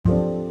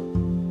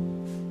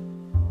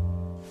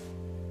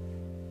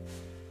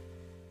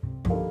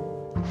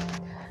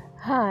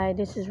Hi,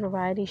 this is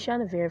Variety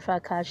CHENEVERT for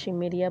AKASHI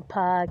Media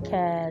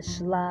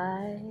Podcast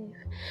Live.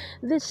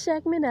 This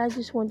segment, I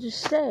just want to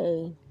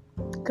say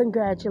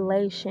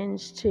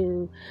congratulations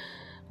to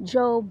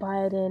Joe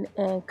Biden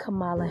and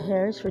Kamala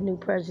Harris for new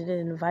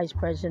president and vice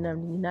president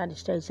of the United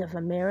States of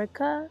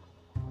America.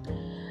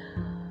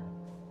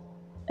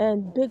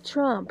 And Big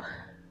Trump,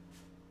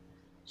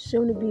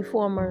 soon to be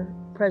former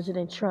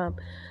President Trump.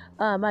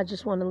 I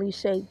just want to at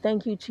least say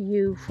thank you to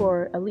you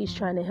for at least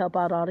trying to help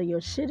out all of your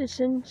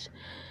citizens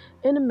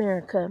in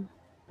America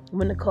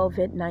when the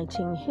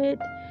COVID-19 hit,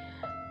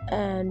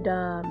 and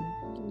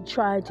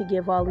tried to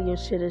give all of your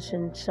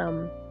citizens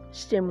some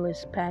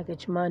stimulus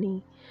package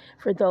money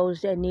for those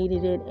that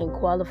needed it and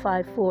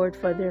qualified for it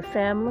for their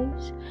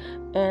families,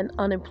 and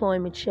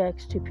unemployment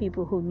checks to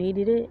people who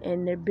needed it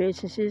and their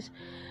businesses.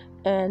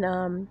 And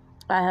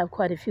I have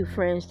quite a few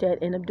friends that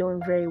end up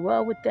doing very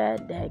well with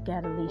that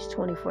got at least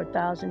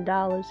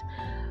 $24,000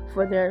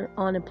 for their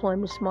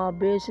unemployment small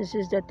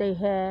businesses that they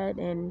had,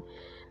 and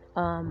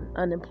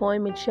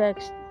unemployment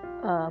checks.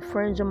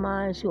 Friends of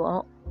mine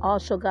who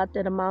also got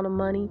that amount of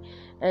money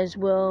as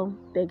well.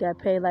 They got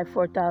paid like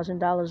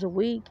 $4,000 a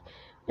week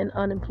in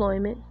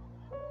unemployment,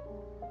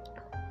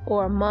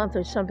 or a month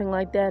or something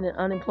like that in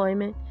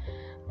unemployment.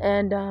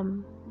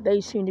 And they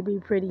seem to be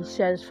pretty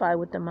satisfied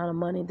with the amount of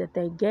money that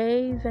they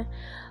gave.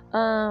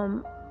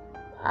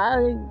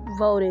 I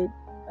voted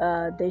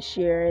this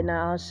year, and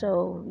I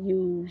also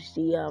used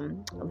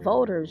the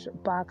voters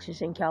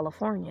boxes in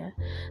California.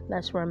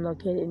 That's where I'm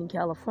located, in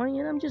California,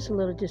 and I'm just a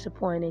little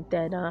disappointed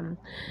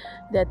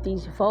that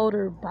these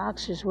voter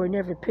boxes were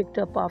never picked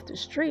up off the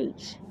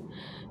streets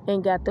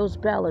and got those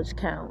ballots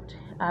count.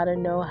 I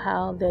don't know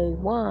how they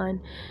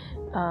won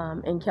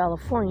in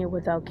California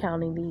without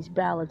counting these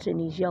ballots in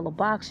these yellow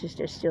boxes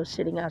that's still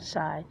sitting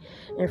outside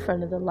in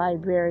front of the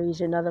libraries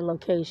and other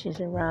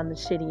locations around the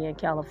city in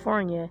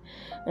California,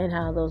 and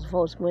how those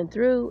votes went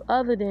through,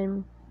 other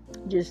than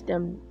just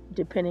them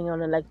depending on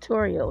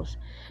electorals.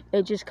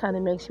 It just kind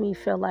of makes me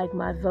feel like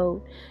my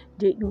vote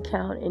didn't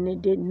count and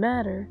it didn't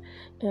matter,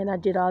 and I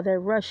did all that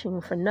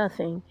rushing for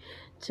nothing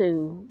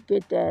to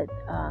get that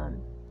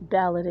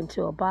ballot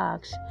into a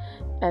box,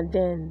 and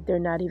then they're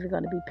not even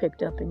going to be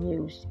picked up and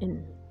used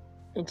and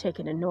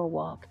taken to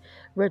Norwalk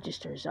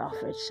register's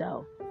office.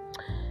 So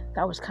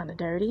that was kind of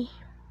dirty.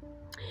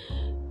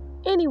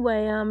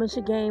 Anyway, it's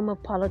a game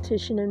of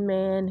politician and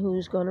man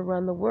who's going to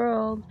run the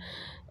world,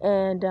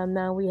 and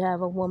now we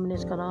have a woman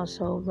that's going to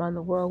also run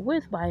the world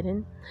with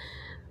Biden,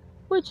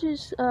 which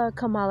is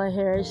Kamala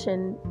Harris,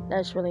 and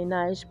that's really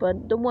nice.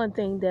 But the one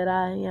thing that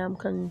I am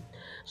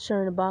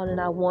concerned about and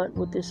I want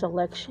with this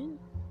election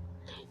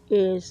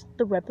is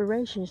the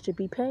reparations to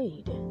be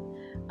paid.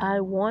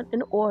 I want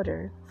an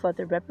order for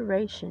the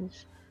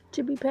reparations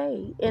to be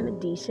paid in a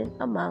decent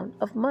amount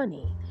of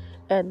money,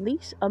 at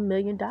least $1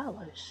 million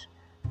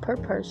per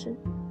person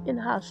in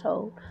a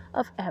household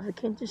of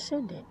African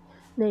descent.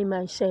 They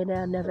might say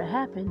that'll never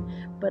happen,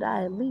 but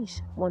I at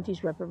least want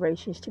these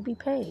reparations to be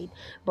paid.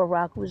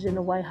 Barack was in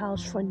the White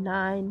House for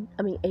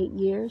 8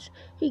 years.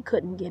 He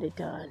couldn't get it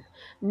done.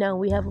 Now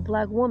we have a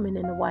black woman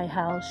in the White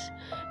House,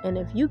 and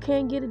if you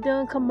can't get it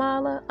done,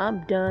 Kamala,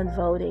 I'm done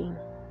voting.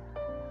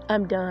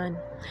 I'm done,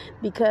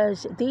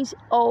 because these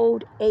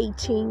old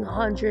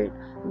 1800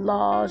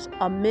 laws,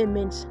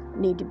 amendments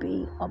need to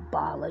be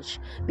abolished,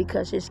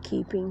 because it's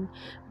keeping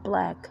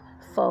black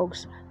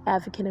folks,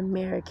 African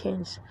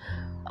Americans,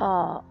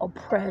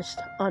 oppressed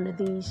under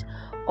these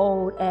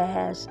old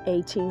ass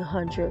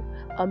 1800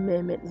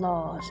 amendment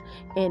laws.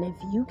 And if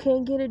you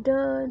can't get it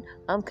done,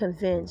 I'm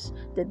convinced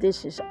that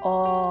this is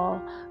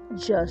all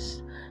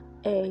just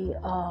a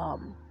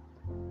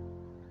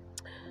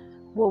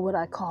what would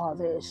I call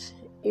this?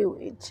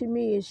 To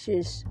me, it's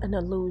just an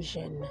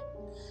illusion.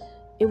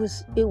 It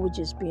would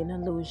just be an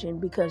illusion,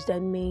 because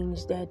that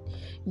means that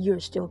you're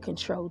still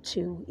controlled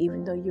too,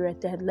 even though you're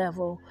at that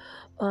level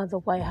of the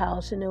White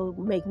House. And it would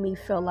make me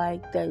feel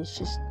like that it's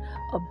just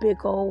a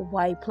big old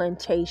white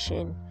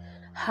plantation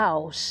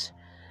house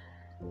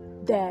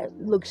that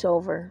looks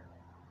over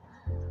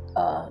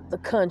the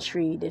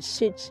country, that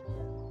sits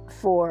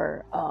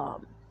for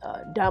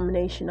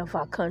domination of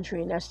our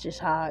country. And that's just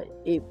how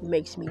it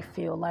makes me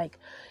feel like,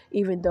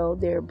 even though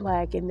they're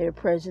black and they're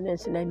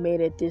presidents and they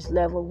made it at this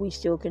level, we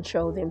still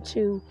control them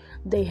too.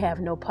 They have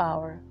no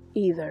power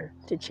either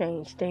to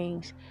change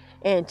things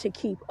and to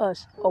keep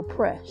us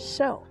oppressed.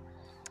 So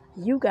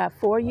you got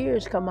 4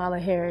 years, Kamala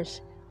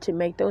Harris, to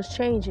make those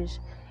changes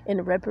in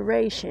the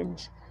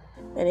reparations.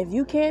 And if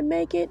you can't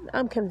make it,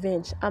 I'm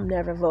convinced I'm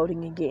never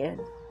voting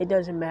again. It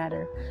doesn't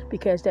matter,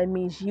 because that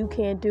means you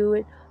can't do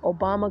it.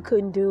 Obama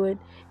couldn't do it.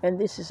 And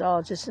this is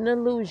all just an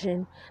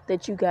illusion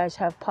that you guys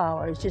have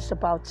power. It's just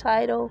about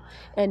title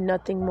and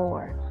nothing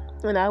more.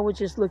 And I would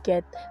just look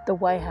at the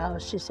White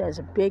House just as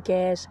a big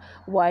ass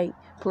white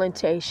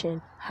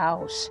plantation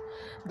house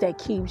that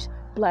keeps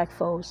black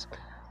folks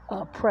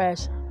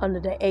oppressed under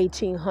the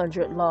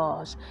 1800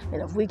 laws.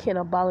 And if we can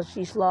abolish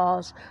these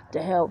laws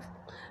to help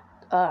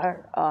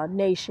our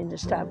nation to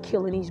stop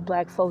killing these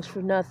black folks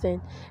for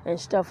nothing and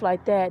stuff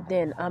like that,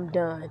 then I'm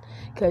done.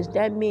 Because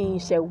that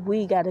means that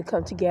we got to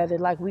come together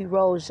like we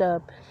rose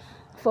up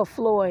for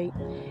Floyd,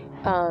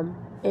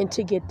 and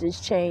to get this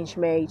change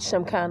made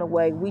some kind of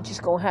way. We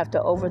just gonna have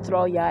to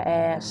overthrow your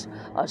ass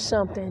or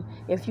something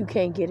if you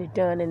can't get it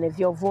done, and if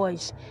your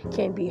voice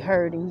can't be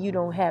heard and you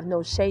don't have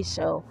no say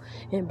so,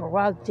 and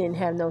Barack didn't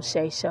have no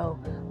say so.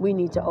 We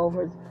need to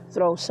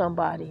overthrow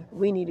somebody.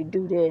 We need to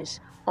do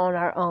this on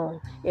our own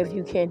if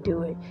you can't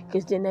do it,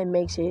 because then that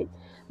makes it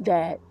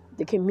that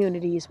the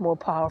community is more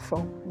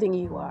powerful than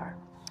you are.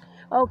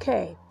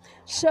 Okay,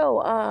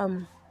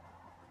 so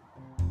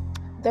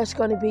that's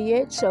going to be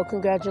it. So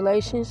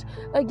congratulations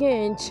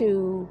again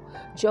to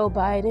Joe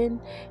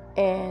Biden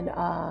and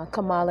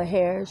Kamala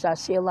Harris. I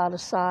see a lot of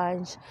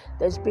signs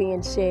that's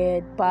being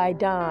said by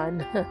Don.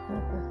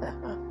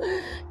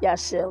 Y'all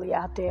silly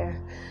out there.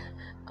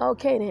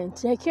 Okay then,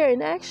 take care.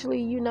 And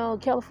actually,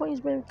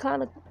 California's been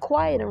kind of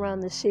quiet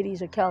around the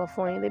cities of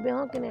California. They've been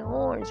honking their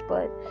horns,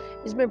 but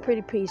it's been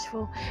pretty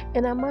peaceful.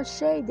 And I must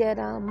say that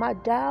my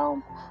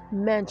Tao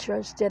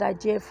mantras that I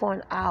did for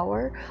an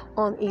hour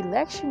on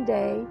election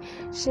day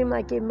seemed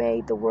like it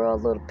made the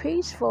world a little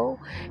peaceful.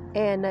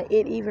 And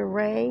it even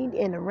rained,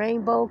 and the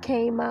rainbow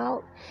came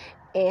out.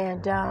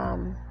 And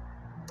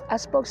I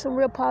spoke some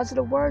real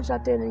positive words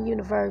out there in the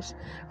universe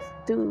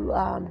through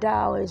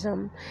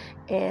Taoism,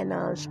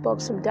 and spoke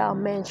some Tao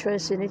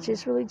mantras, and it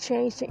just really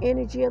changed the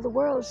energy of the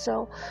world.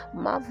 So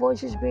my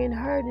voice is being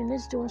heard, and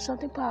it's doing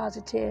something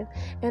positive,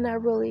 and I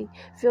really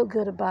feel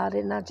good about it.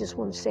 And I just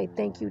want to say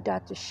thank you,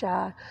 Dr.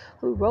 Shah,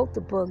 who wrote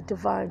the book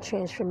Divine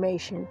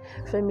Transformation,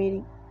 for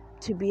me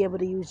to be able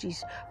to use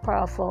these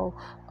powerful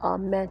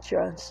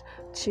mantras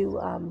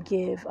to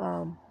give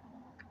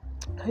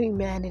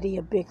humanity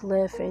a big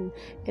lift and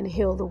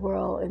heal the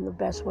world in the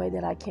best way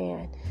that I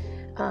can,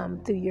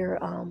 through your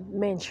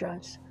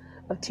mantras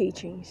of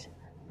teachings.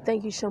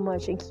 Thank you so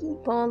much, and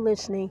keep on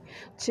listening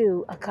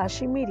to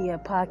AKASHI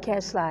Media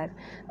Podcast Live.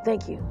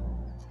 Thank you.